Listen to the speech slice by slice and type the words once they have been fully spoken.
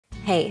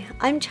Hey,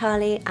 I'm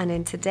Charlie, and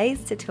in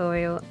today's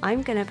tutorial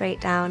I'm going to break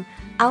down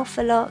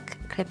alpha lock,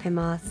 clipping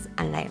masks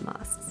and layer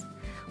masks.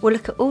 We'll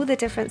look at all the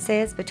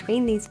differences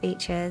between these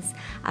features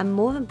and,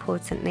 more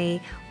importantly,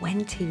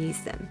 when to use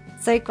them.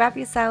 So grab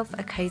yourself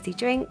a cozy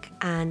drink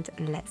and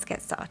let's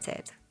get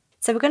started.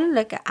 So we're going to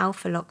look at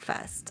alpha lock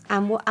first,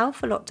 and what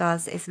alpha lock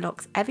does is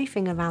locks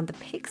everything around the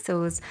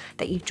pixels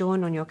that you've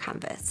drawn on your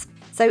canvas.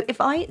 So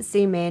if I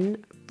zoom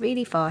in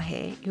really far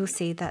here, you'll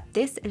see that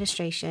this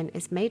illustration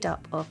is made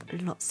up of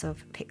lots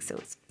of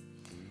pixels.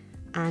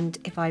 And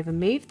if I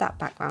remove that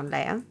background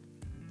layer,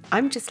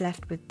 I'm just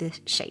left with this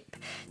shape.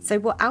 So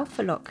what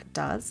alpha lock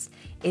does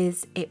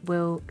is it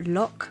will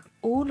lock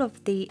all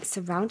of the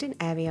surrounding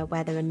area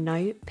where there are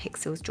no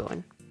pixels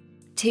drawn.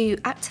 To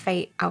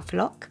activate alpha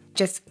lock,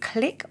 just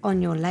click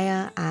on your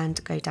layer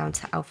and go down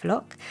to alpha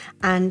lock,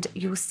 and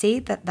you'll see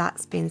that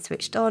that's been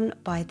switched on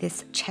by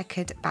this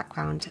checkered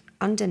background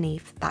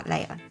underneath that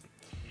layer.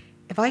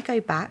 If I go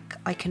back,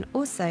 I can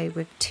also,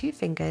 with two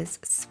fingers,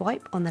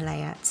 swipe on the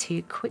layer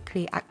to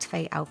quickly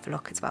activate alpha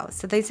lock as well.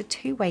 So those are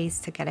two ways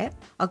to get it.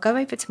 I'll go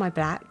over to my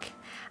black,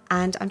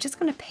 and I'm just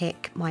going to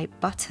pick my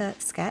butter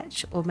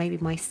sketch, or maybe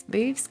my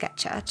smooth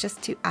sketcher,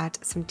 just to add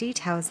some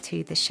details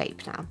to the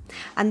shape now.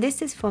 And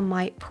this is from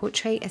my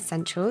Portrait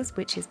Essentials,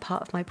 which is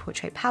part of my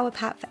Portrait Power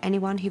Pack for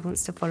anyone who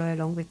wants to follow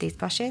along with these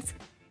brushes.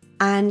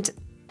 And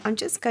I'm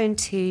just going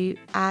to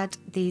add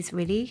these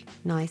really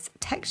nice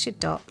textured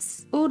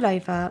dots all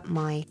over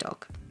my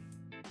dog.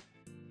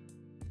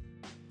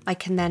 I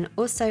can then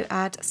also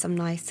add some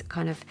nice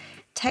kind of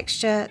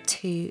texture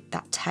to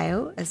that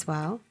tail as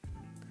well.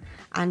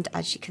 And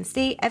as you can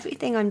see,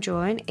 everything I'm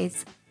drawing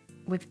is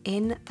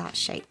within that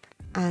shape.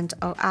 And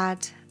I'll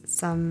add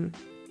some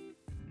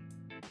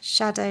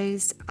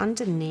shadows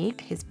underneath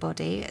his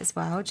body as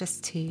well,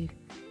 just to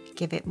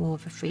give it more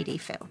of a 3D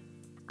feel.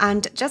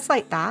 And just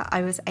like that,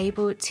 I was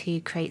able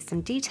to create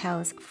some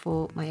details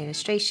for my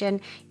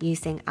illustration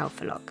using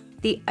alpha lock.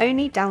 The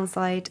only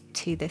downside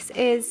to this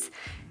is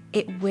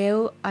it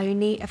will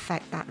only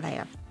affect that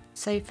layer.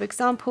 So for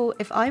example,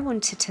 if I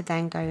wanted to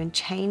then go and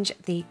change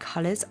the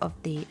colors of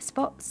the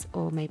spots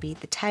or maybe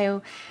the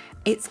tail,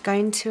 it's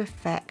going to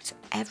affect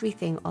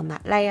everything on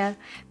that layer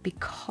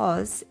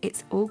because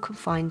it's all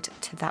confined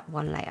to that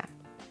one layer.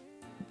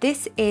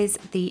 This is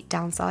the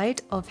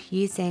downside of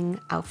using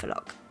alpha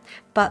lock.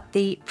 But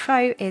the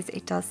pro is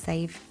it does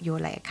save your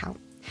layer count.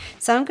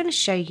 So I'm going to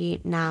show you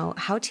now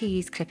how to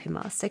use clipping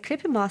masks. So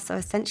clipping masks are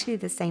essentially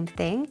the same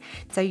thing,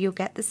 so you'll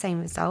get the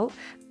same result,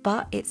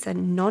 but it's a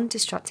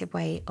non-destructive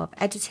way of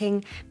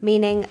editing,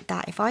 meaning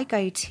that if I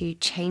go to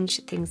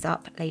change things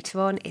up later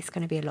on, it's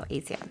going to be a lot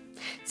easier.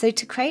 So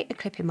to create a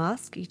clipping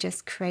mask, you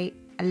just create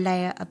a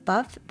layer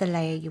above the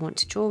layer you want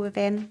to draw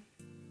within,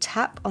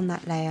 tap on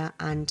that layer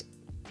and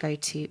go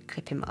to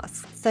clipping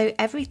mask. So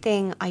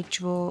everything I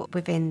draw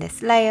within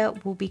this layer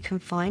will be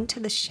confined to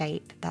the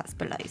shape that's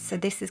below. So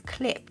this is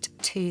clipped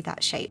to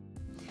that shape.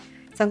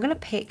 So I'm going to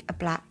pick a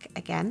black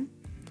again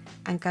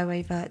and go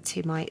over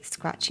to my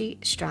scratchy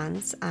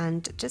strands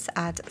and just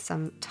add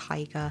some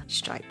tiger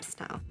stripes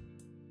now.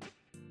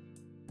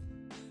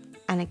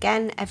 And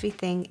again,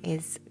 everything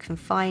is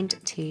confined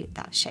to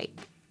that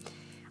shape.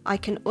 I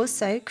can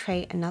also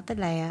create another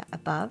layer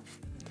above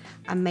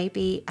and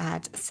maybe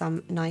add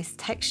some nice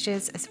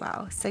textures as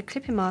well. So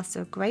clipping masks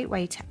are a great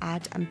way to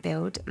add and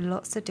build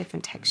lots of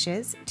different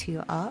textures to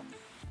your art.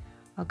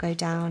 I'll go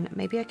down,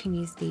 maybe I can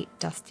use the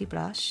dusty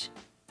blush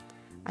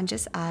and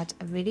just add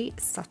a really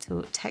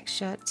subtle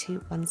texture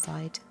to one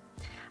side.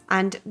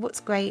 And what's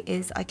great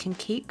is I can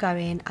keep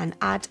going and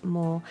add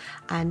more,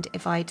 and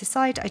if I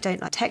decide I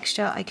don't like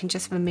texture, I can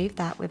just remove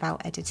that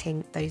without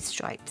editing those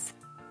stripes.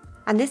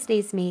 And this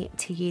leads me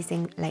to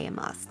using layer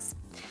masks.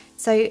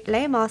 So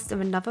layer masks are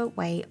another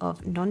way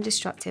of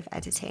non-destructive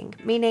editing,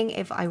 meaning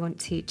if I want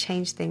to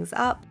change things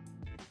up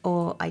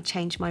or I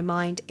change my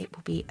mind, it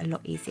will be a lot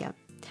easier.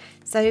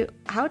 So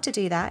how to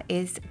do that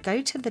is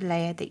go to the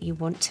layer that you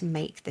want to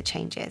make the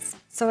changes.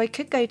 So I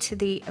could go to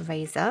the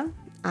eraser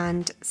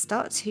and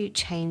start to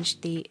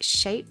change the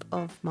shape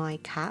of my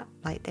cat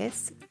like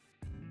this.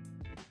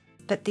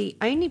 But the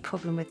only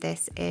problem with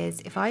this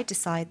is if I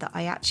decide that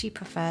I actually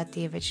prefer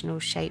the original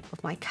shape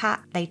of my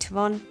cat later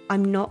on,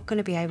 I'm not going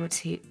to be able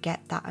to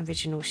get that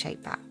original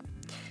shape back.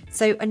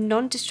 So a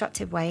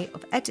non-destructive way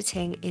of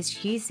editing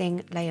is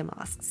using layer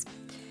masks.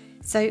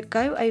 So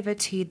go over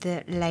to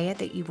the layer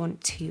that you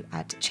want to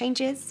add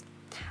changes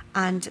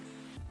and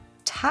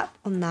tap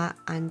on that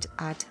and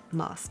add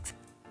masks.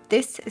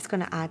 This is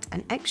going to add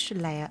an extra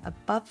layer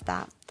above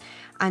that,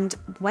 and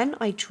when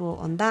I draw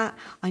on that,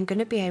 I'm going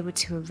to be able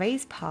to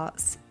erase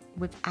parts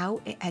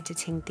without it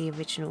editing the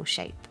original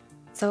shape.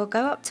 So I'll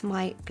go up to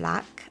my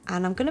black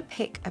and I'm going to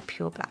pick a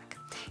pure black.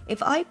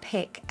 If I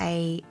pick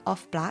a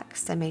off black,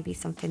 so maybe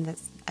something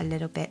that's a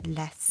little bit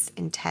less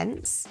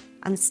intense,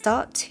 and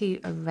start to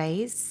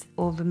erase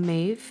or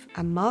remove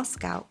and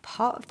mask out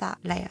part of that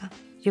layer,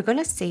 you're going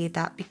to see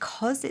that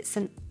because it's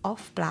an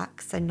off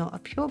black, so not a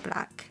pure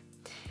black,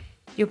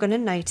 you're going to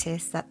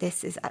notice that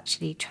this is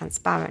actually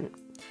transparent,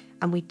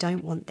 and we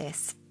don't want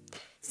this.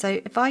 So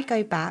if I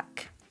go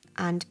back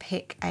and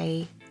pick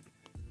a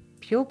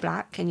pure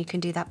black, and you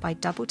can do that by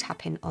double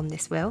tapping on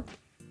this wheel,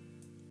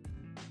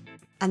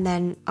 and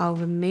then I'll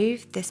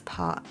remove this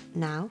part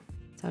now.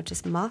 So I'll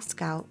just mask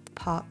out the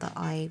part that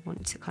I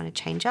want to kind of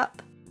change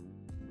up,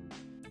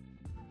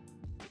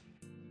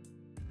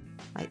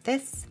 like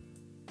this.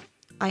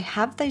 I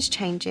have those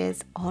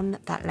changes on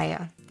that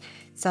layer.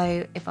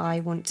 So if I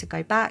want to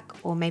go back,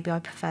 or maybe I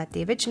preferred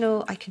the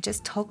original, I can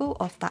just toggle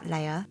off that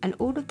layer and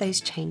all of those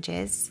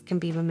changes can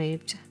be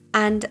removed.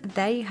 And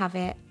there you have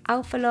it,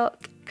 alpha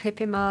lock,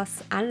 clipping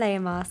masks and layer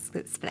masks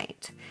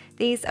explained.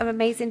 These are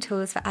amazing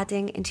tools for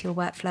adding into your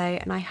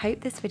workflow, and I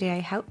hope this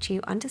video helped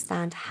you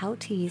understand how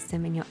to use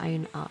them in your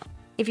own art.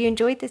 If you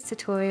enjoyed this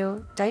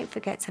tutorial, don't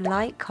forget to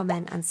like,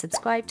 comment and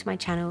subscribe to my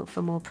channel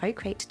for more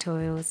Procreate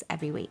tutorials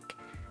every week.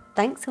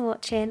 Thanks for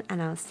watching,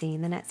 and I'll see you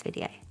in the next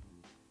video.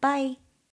 Bye!